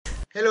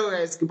Hello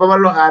guys,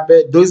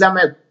 those are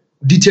my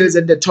details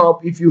at the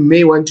top if you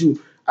may want to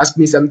ask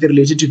me something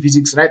related to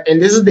physics, right?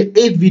 And this is the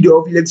 8th video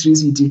of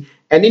electricity.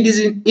 And in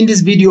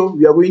this video,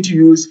 we are going to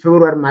use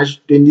February March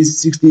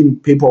 2016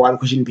 paper 1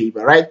 question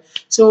paper, right?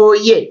 So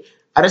yeah,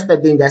 I just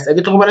start guys. I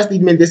get talk about a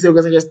statement this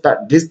because I just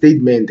start this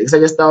statement. Because I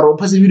just start or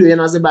pass video and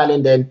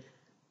then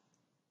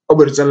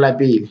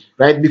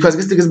right? Because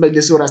this is by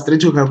the source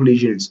straight to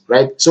calculations,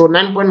 right? So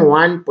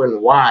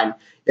 9.1.1,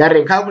 you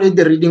are calculate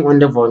the reading on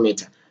the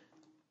voltmeter.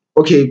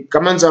 Okay,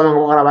 come on,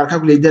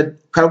 calculate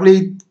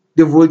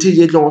the voltage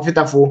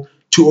for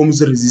 2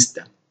 ohms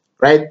resistor,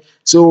 right?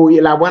 So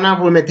la one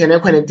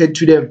voltmeter connected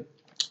to the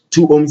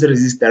 2 ohms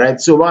resistor, right?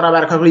 So we're going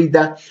to calculate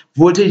the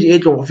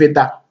voltage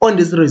on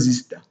this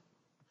resistor.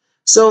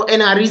 So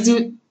and our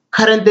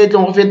current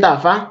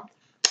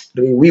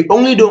we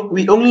only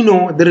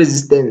know the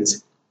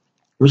resistance,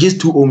 which is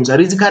 2 ohms. Our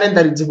current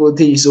and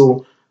voltage.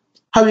 So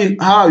how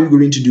are we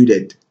going to do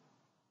that?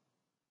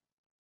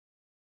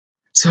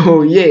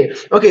 So yeah,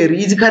 okay,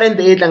 is current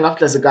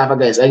after the cover,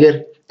 guys,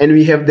 again, and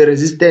we have the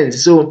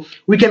resistance, so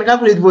we can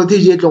calculate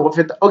voltage.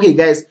 Okay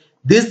guys,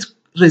 this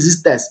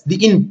resistors the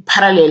in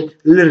parallel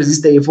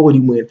resistor for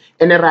the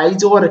and a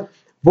rise or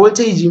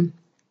voltage,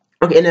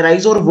 okay, and a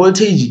rise or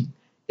voltage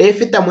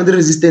if it the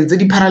resistance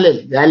the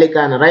parallel,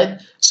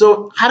 right?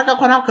 So how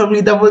can I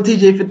calculate the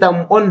voltage if it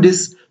on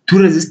this two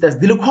resistors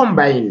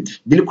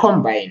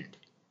combined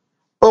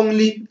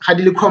only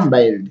had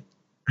combined,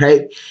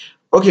 right?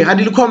 Okay, how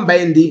do you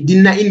combine the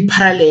in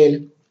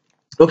parallel?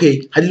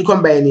 Okay, how do you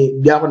combine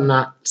it?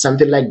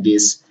 Something like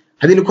this.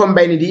 How do you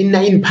combine the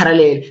in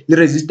parallel the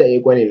resistor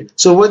equal?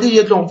 So voltage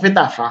is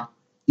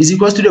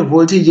equal to the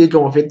voltage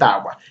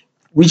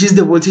which is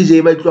the voltage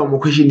able to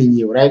question in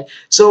you, right?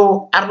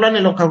 So Arlan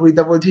and calculate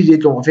the voltage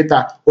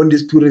on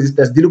these two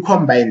resistors. Do you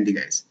combine the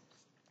guys?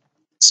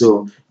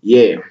 So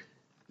yeah,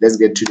 let's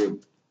get to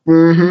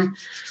the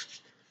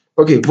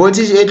okay,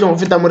 voltage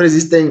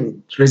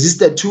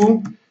resistor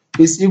 2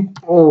 is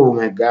oh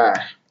my god,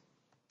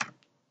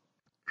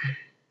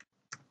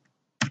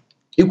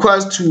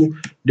 equals to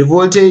the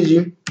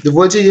voltage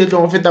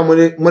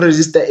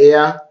resistor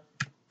air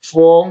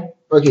 4.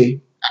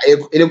 Okay,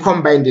 it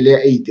combine the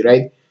layer 8,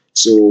 right?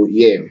 So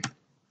yeah,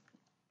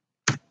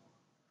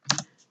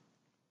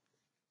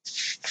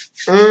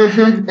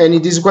 and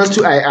it is equals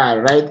to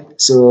IR,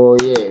 right? So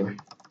yeah,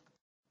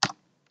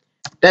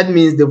 that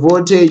means the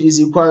voltage is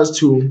equals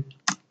to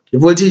the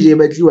voltage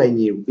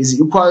is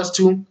equals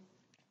to,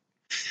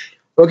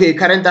 okay,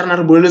 current or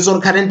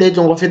current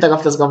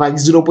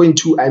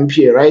 0.2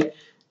 ampere, right?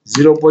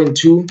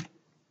 0.2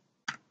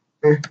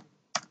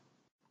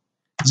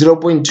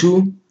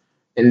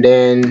 and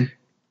then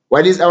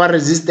what is our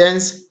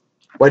resistance?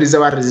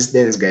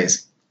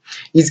 Guys?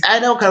 It's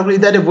either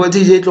calculate the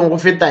voltage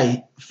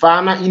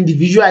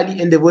individually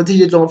and the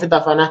voltage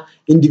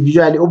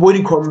individually or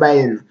body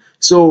combine.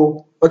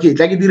 So okay,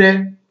 like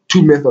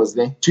two methods,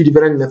 two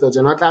different methods,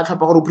 and I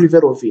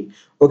prefer of it.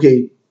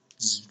 Okay,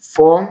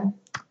 4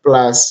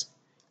 plus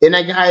and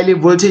I highly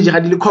voltage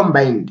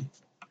combined,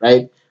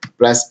 right?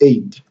 Plus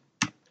 8.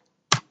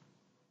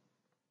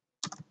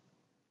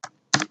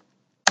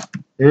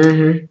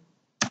 And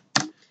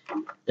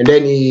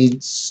then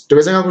it's the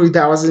basic calculator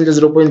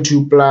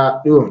 0.2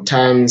 plus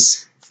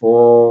times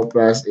 4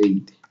 plus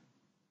 8.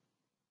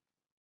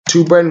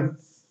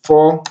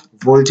 2.4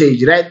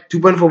 voltage, right?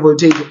 2.4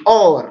 voltage.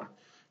 Or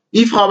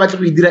if how much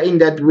we did it in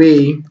that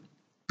way,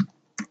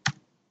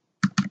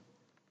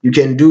 you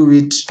can do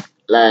it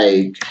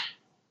like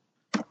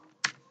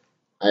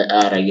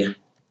IR again.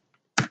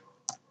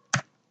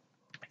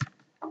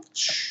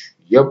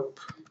 Yep.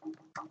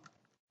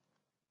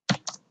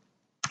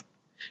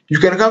 You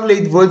can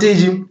calculate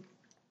voltage.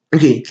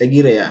 Okay, like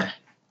here.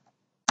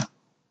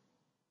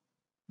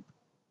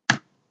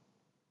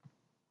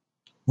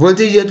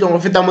 Voltage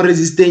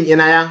resistance in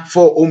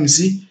 4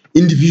 ohms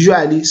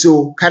individually.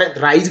 So current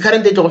is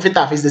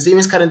the same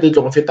as current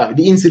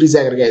the in series,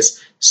 guys.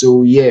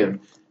 So yeah,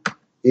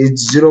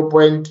 it's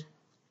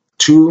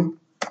 0.2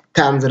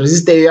 times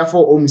resistor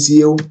 4 ohms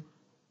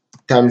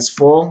times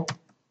 4.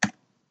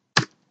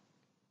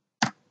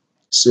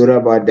 Sorry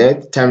about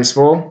that. Times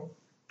 4.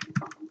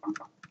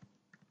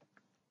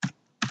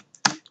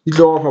 It's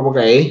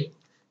okay.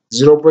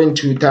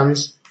 0.2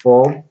 times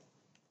 4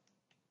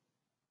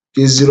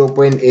 is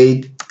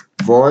 0.8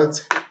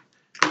 volts.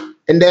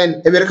 And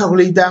then a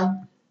calculator,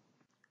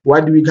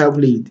 what do we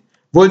calculate?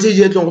 Voltage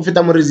is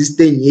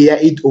resistance here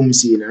 8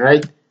 ohms,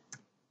 right?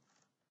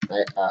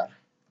 IR.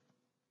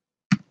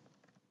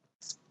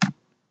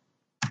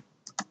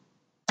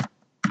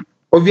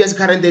 Obvious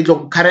current is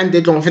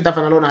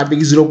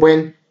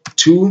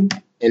 0.2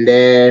 and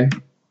then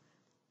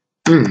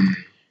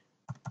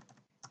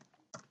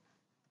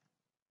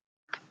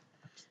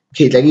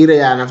okay, like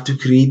here I have to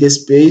create a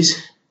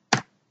space.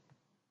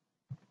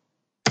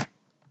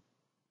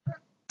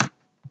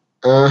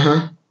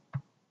 And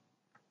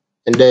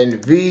then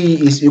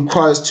V is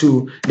equals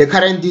to the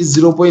current is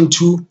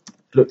 0.2,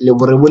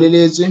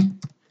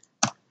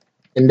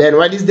 and then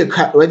what is the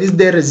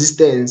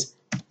resistance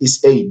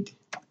is 8.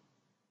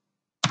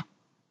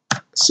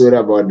 sorry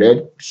about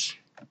that.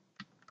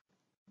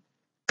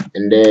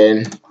 And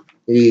then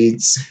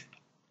it's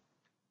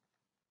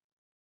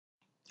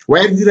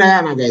why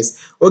dirayana guys.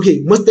 Okay,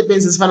 most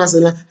depends as far as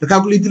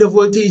calculate the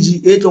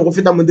voltage e tlo go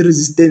feta mo the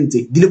resistance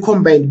di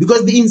combined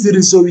because the in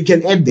series, so we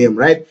can add them,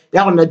 right?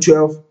 Ya gonna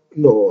 12,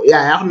 no,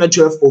 yeah, ya gonna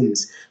 12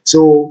 ohms.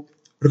 So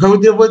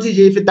calculate the voltage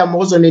e feta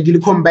mo tsone di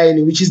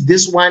combined, which is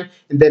this one,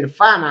 and then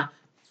fana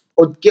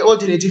ke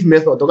alternative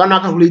method o ka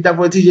na calculate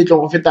voltage e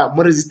tlo go feta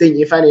mo resistance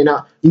e fane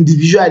na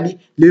individually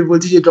le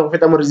voltage e tlo go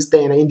feta mo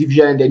resistance na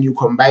individually, and then you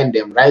combine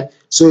them, right?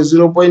 So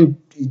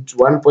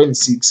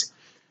 0.1.6.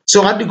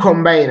 so ga di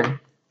combine,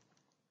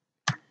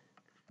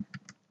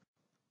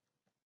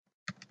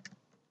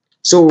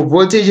 so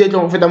voltage e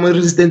tlo go feta mo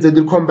resistance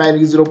di combine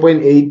ke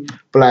 0.8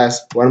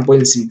 plus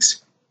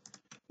 1.6.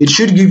 It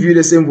should give you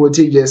the same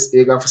voltage as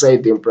a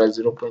side plus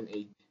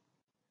 0.8.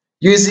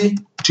 You see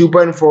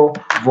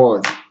 2.4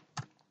 volts.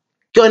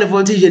 Ke yone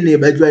voltage e ne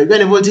ba tloa ke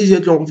yone voltage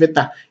e tlo go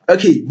feta.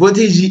 Okay,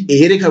 voltage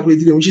e re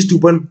calculated, which is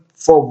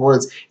 2.4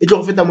 volts, e tlo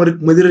go feta mo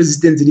di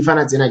resistance di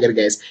fana tsena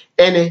guys,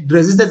 and the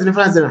resistance di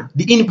fana tsena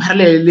di in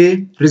parallel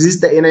le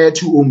resistor ena ya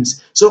 2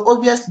 ohms. So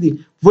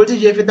obviously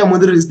voltage e feta mo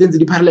di resistance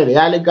di parallel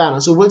ya lekana,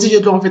 so voltage e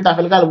tlo go feta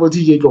fela ka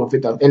voltage e tlo go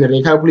feta, and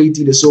re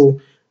calculated, so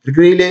re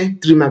kreile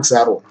 3 marks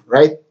a rona,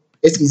 right?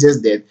 As easy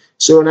as that.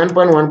 So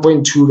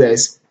 9.1.2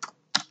 guys,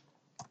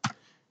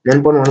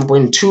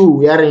 9.1.2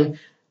 we are in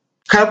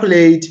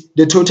calculate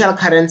the total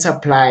current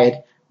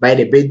supplied by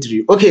the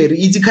battery. Okay, re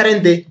itse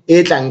current e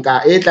tlang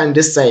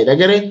this side.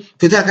 Akere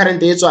total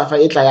current e tswa fa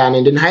e tla yana,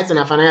 and then ha e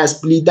tsena fana ya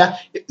splitter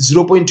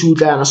 0.2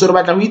 tla yana. So re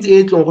batla go itse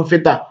e tlong go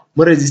feta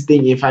mo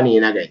resistance e fane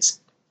ena guys.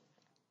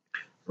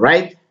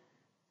 Right?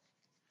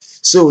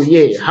 So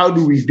yeah, how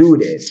do we do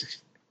that?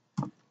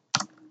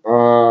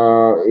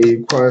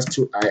 Equals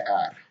to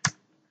IR.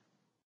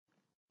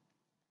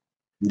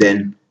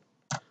 Then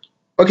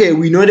okay,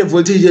 we know the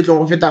voltage e tlong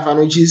go feta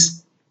fana, which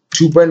is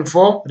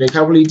 2.4, they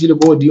calculated the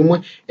go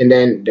demo, and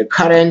then the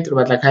current,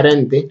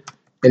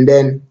 and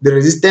then the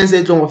resistance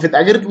we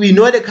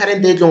know the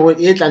current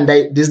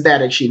this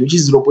direction, which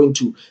is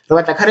 0.2.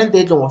 But the current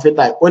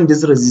on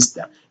this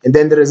resistor, and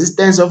then the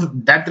resistance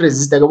of that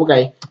resistor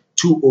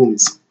 2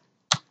 ohms.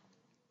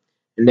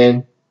 And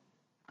then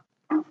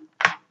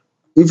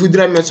if we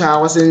drive much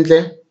hour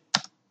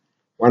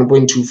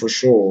 1.2 for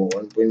sure,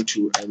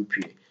 1.2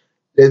 ampere.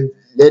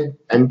 Let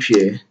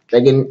ampere,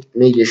 like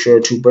make sure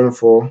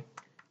 2.4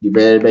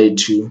 divided by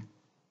 2.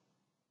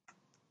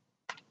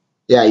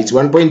 Yeah, it's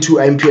 1.2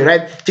 ampere,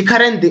 right? The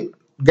current,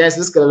 guys,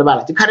 let's get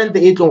about the current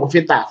the 8 long of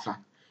fetafa,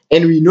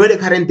 and we know the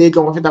current 8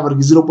 long of fetafa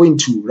is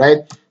 0.2,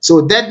 right?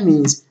 So that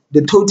means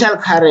the total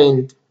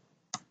current,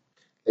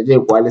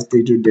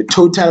 the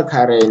total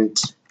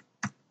current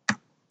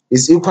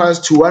is equals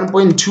to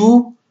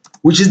 1.2,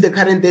 which is the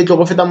current 8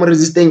 long of fetafa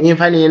resistance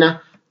infinite,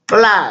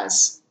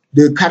 plus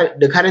the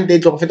current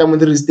 8 long of fetafa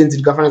resistance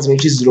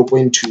which is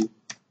 0.2.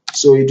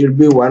 So it will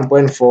be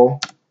 1.4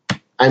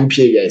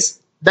 ampere,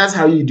 guys. That's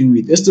how you do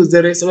it. Let's do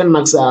 7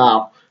 marks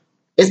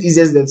as easy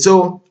as that.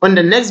 So on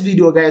the next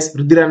video guys,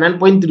 we do a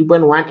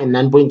 9.3.1 and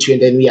 9.2,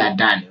 and then we are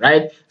done,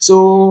 right?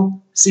 So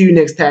see you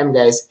next time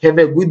guys. Have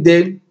a good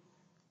day.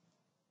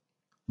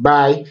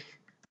 Bye.